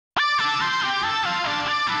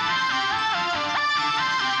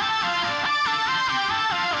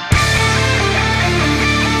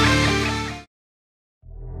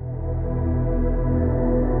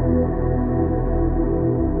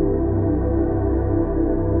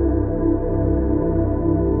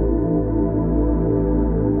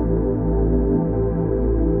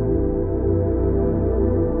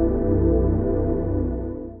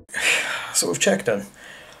checked in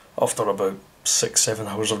after about 6-7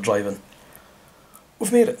 hours of driving.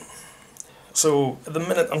 We've made it. So at the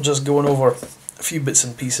minute I'm just going over a few bits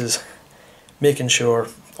and pieces, making sure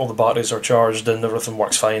all the batteries are charged and everything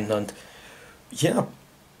works fine, and yeah,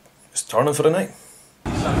 it's turning for the night.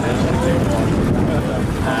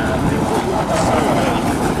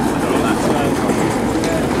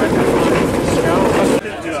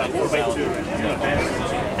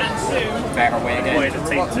 Better way again. Way to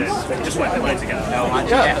take two. Just wait the way to go. No,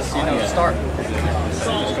 yes, you know, start.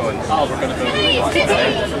 Just going, oh, we're going to go.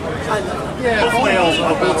 Yeah, both wheels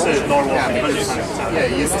are built to normal. Yeah,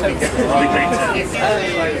 you take it.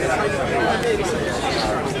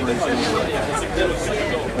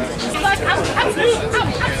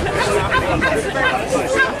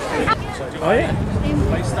 Oh yeah?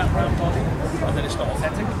 Place that round body and then it's not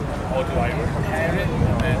authentic? Or do I repair it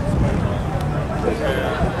and then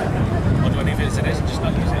or do I leave it as it is and just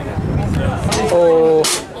not use it? Oh,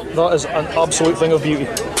 that is an absolute thing of beauty.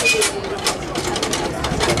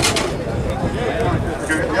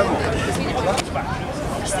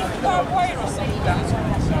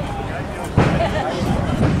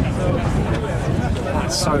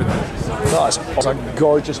 That's so good. That's a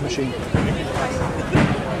gorgeous machine.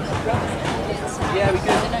 Yeah, we could.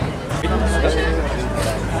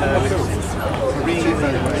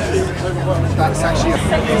 That's actually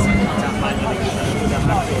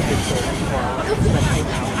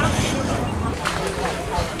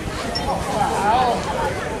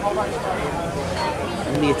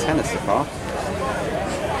only a tenner so far.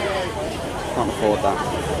 Can't afford that.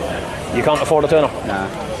 You can't afford a turner? Nah.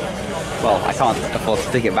 Well, I can't afford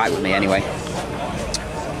to take it back with me anyway. I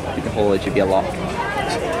think the haulage would be a lot.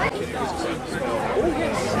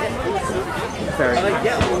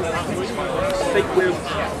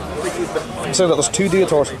 So that there's 2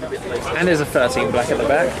 Deators. And there's a 13 black at the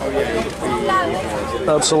back.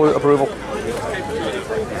 Absolute approval.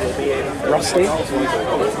 Rusty.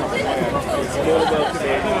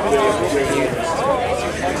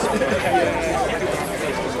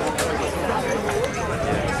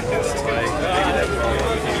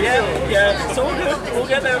 Yeah, it's all good. We'll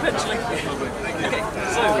get there eventually. Okay,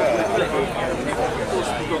 so of course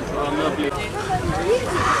we've got our lovely.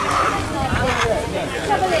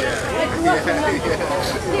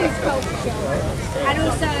 And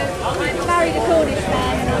also, I married a Cornish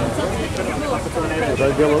man and I'm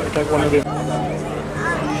Take one of them.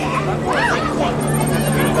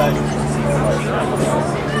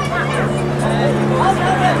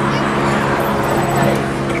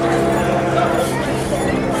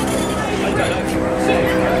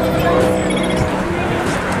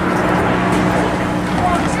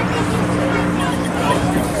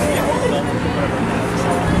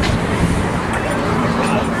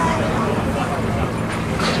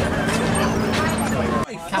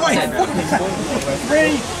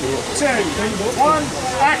 Three, two, one,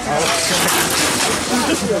 action!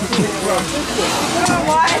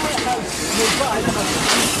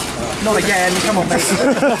 Not again, come on, mate.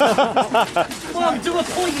 Come on, do a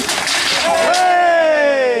point!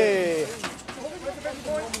 Hey!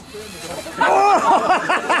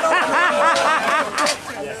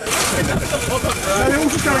 They're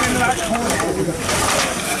also going into that corner.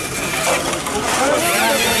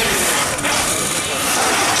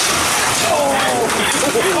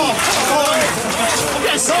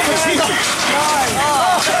 Yes, so much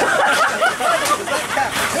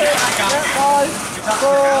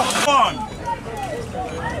One.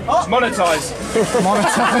 It's monetized.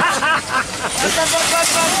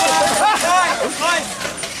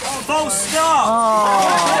 False start.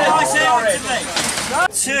 Nice activate.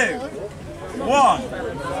 2, 1.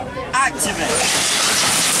 Activate.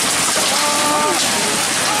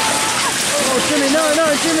 Oh, Jimmy, no,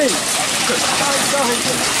 Jimmy!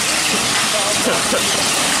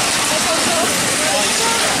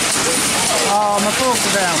 Oh, my forks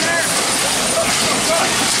are down.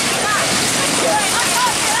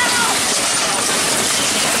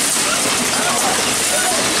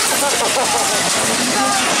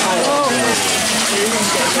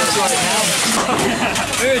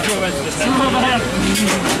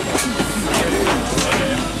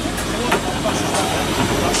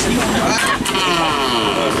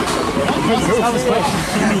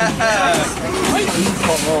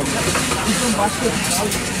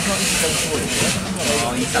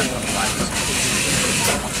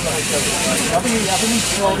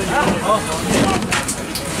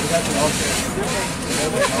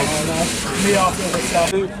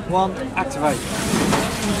 Two, one, activate.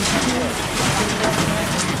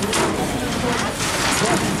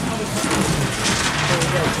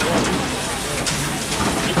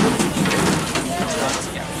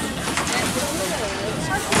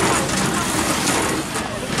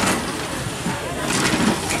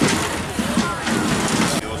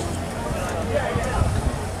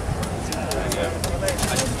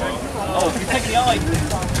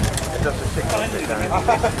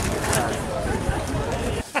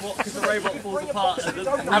 robot because the robot falls apart and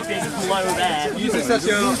the ambient flow there. Use this as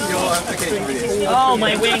your application video. Oh,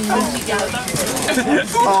 my wings!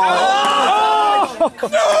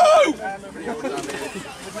 No!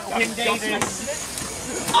 Tim Davis.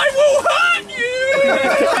 I will hurt you!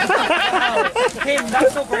 Tim,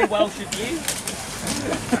 that's not very Welsh of you.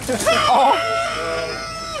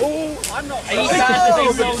 I'm not. Are you sad that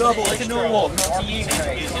they sold it to Norwalk, not to you?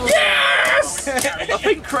 Yes! I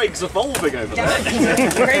think Craig's evolving over there.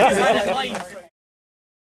 Craig is on a line.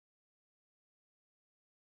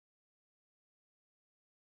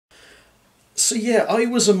 So yeah, I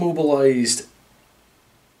was immobilised.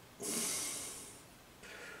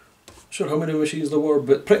 Sure how many machines there were,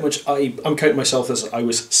 but pretty much I'm counting myself as I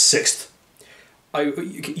was 6th. I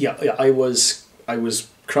was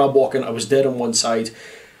crab walking. I was dead on one side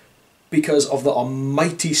because of the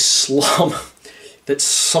almighty slam that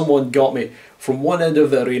someone got me from one end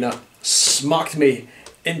of the arena, smacked me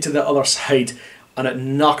into the other side, and it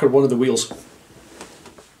knackered one of the wheels.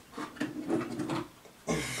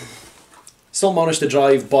 Still managed to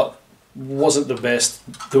drive, but wasn't the best.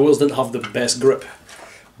 The wheels didn't have the best grip.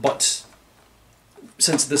 But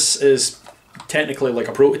since this is technically like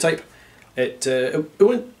a prototype, it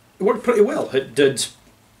worked pretty well. It did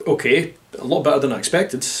okay, a lot better than I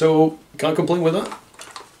expected, so can't complain with that.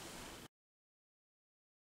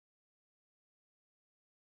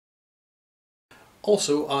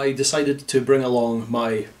 Also, I decided to bring along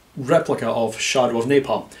my replica of Shadow of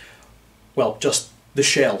Napalm. Well, just the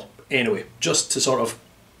shell, anyway, just to sort of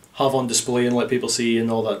have on display and let people see and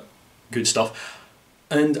all that good stuff.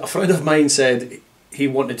 And a friend of mine said he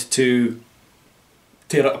wanted to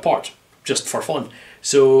tear it apart, just for fun.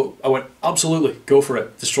 So I went, absolutely, go for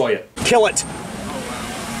it, destroy it. Kill it!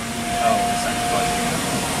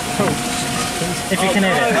 If you can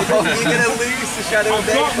hit it. You're going to lose the Shadow of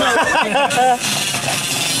Napalm.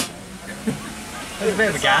 There's a bit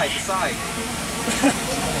of a gap. Side.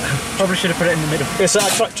 Probably should have put it in the middle. Yes,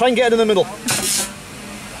 try and get it in the middle.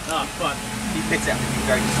 Oh, fuck. He hits it,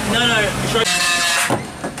 very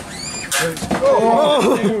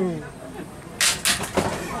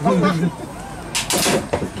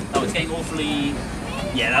Oh, it's getting awfully...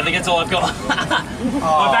 Yeah, I think that's all I've got.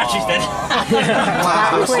 My battery's dead.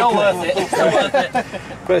 Wow. Still worth it. Still worth it.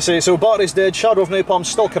 Let's see, so battery's dead, Shadow of Napalm's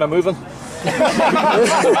still kind of moving.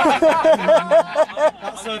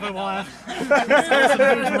 Silver wire.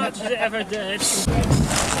 As much as it ever did.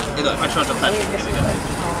 Hey, look, I tried to plan.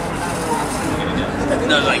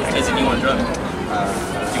 No, like, as in you want to drum. Do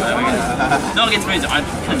whatever. No one gets music, I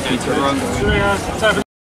can do it too.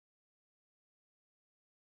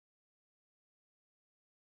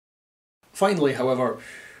 Finally, however,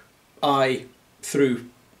 I threw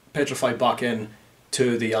Petrified back in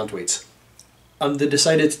to the antweights, and they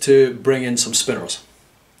decided to bring in some spinners.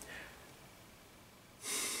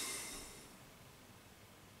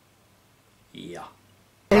 Yeah.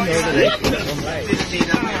 Oh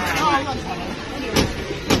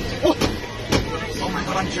my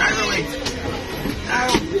god, I'm gyroing!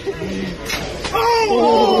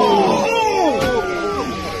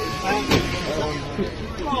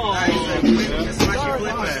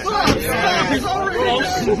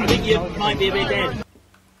 I think you might be a bit dead.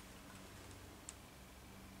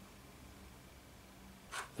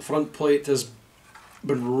 The front plate has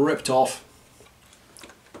been ripped off,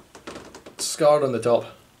 scarred on the top,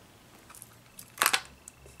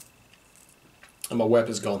 and my whip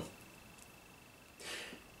is gone.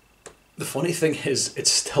 The funny thing is, it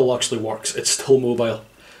still actually works, it's still mobile.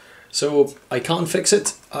 So I can fix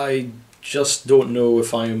it, I just don't know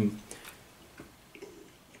if I'm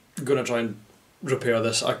gonna try and repair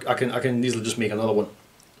this. I can easily just make another one.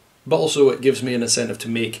 But also it gives me an incentive to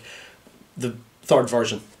make the third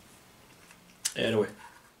version. Anyway,